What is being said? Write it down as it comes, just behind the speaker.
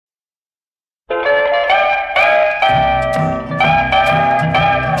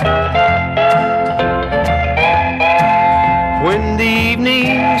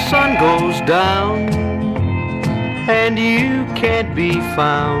goes down and you can't be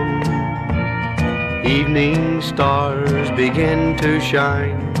found. Evening stars begin to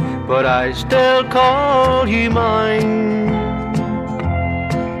shine, but I still call you mine.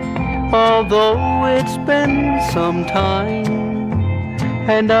 Although it's been some time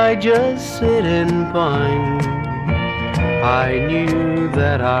and I just sit and pine, I knew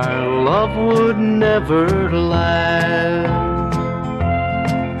that our love would never last.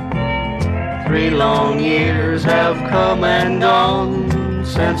 3 long years have come and gone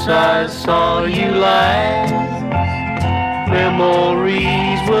since I saw you last.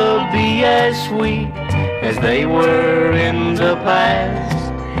 Memories will be as sweet as they were in the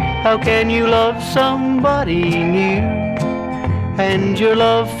past. How can you love somebody new and your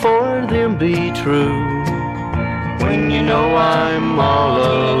love for them be true, when you know I'm all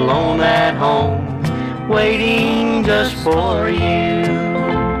alone at home, waiting just for you?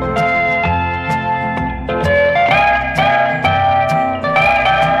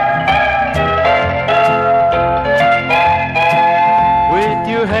 With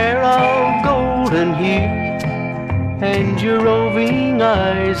your hair all golden hue and your roving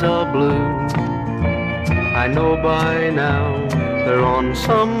eyes are blue, I know by now they're on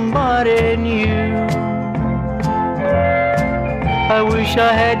somebody new. I wish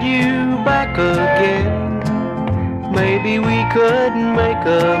I had you back again. Maybe we could make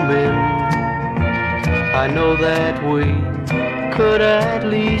amends. I know that we could at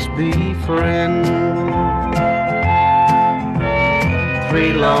least be friends.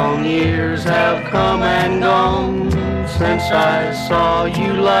 3 long years have come and gone since I saw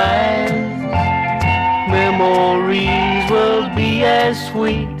you last. Memories will be as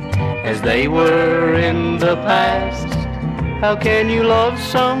sweet as they were in the past. How can you love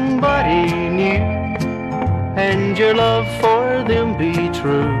somebody new and your love for them be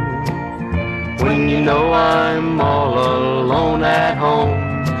true, when you know I'm all alone at home,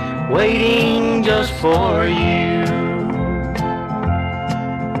 waiting just for you?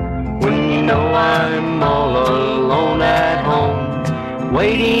 When you know I'm all alone at home,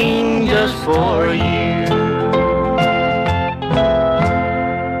 waiting just for you.